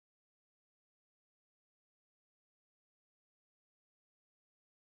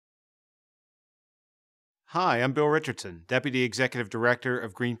Hi, I'm Bill Richardson, Deputy Executive Director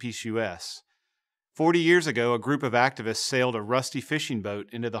of Greenpeace US. 40 years ago, a group of activists sailed a rusty fishing boat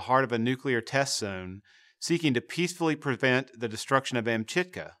into the heart of a nuclear test zone, seeking to peacefully prevent the destruction of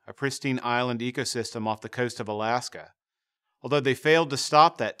Amchitka, a pristine island ecosystem off the coast of Alaska. Although they failed to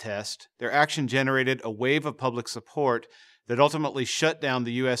stop that test, their action generated a wave of public support that ultimately shut down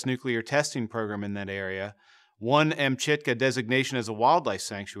the U.S. nuclear testing program in that area, won Amchitka designation as a wildlife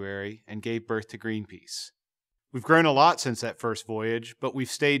sanctuary, and gave birth to Greenpeace. We've grown a lot since that first voyage, but we've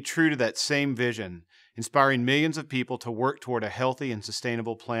stayed true to that same vision, inspiring millions of people to work toward a healthy and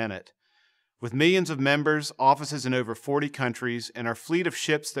sustainable planet. With millions of members, offices in over 40 countries, and our fleet of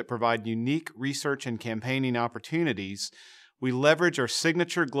ships that provide unique research and campaigning opportunities, we leverage our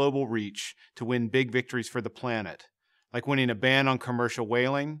signature global reach to win big victories for the planet, like winning a ban on commercial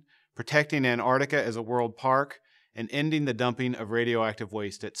whaling, protecting Antarctica as a world park, and ending the dumping of radioactive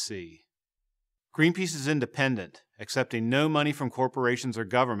waste at sea. Greenpeace is independent, accepting no money from corporations or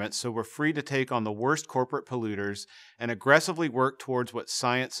governments, so we're free to take on the worst corporate polluters and aggressively work towards what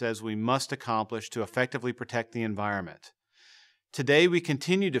science says we must accomplish to effectively protect the environment. Today, we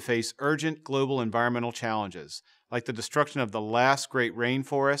continue to face urgent global environmental challenges, like the destruction of the last great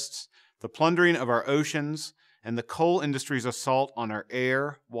rainforests, the plundering of our oceans, and the coal industry's assault on our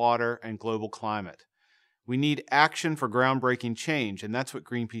air, water, and global climate. We need action for groundbreaking change, and that's what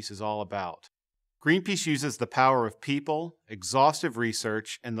Greenpeace is all about. Greenpeace uses the power of people, exhaustive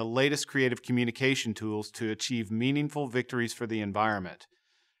research, and the latest creative communication tools to achieve meaningful victories for the environment.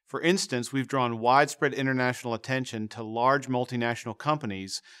 For instance, we've drawn widespread international attention to large multinational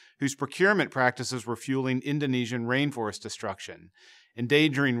companies whose procurement practices were fueling Indonesian rainforest destruction,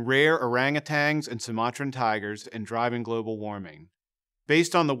 endangering rare orangutans and Sumatran tigers and driving global warming.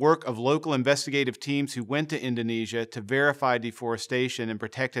 Based on the work of local investigative teams who went to Indonesia to verify deforestation in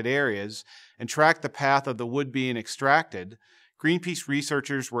protected areas and track the path of the wood being extracted, Greenpeace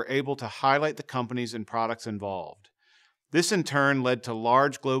researchers were able to highlight the companies and products involved. This in turn led to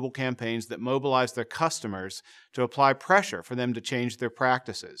large global campaigns that mobilized their customers to apply pressure for them to change their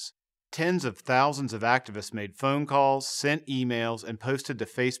practices. Tens of thousands of activists made phone calls, sent emails, and posted to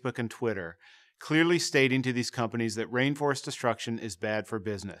Facebook and Twitter, clearly stating to these companies that rainforest destruction is bad for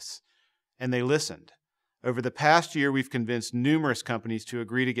business. And they listened. Over the past year, we've convinced numerous companies to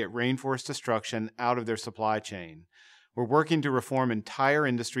agree to get rainforest destruction out of their supply chain. We're working to reform entire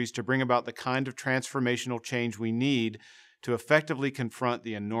industries to bring about the kind of transformational change we need to effectively confront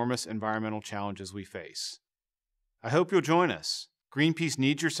the enormous environmental challenges we face. I hope you'll join us. Greenpeace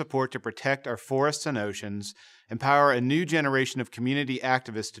needs your support to protect our forests and oceans, empower a new generation of community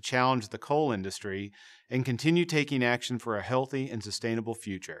activists to challenge the coal industry, and continue taking action for a healthy and sustainable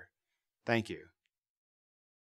future. Thank you.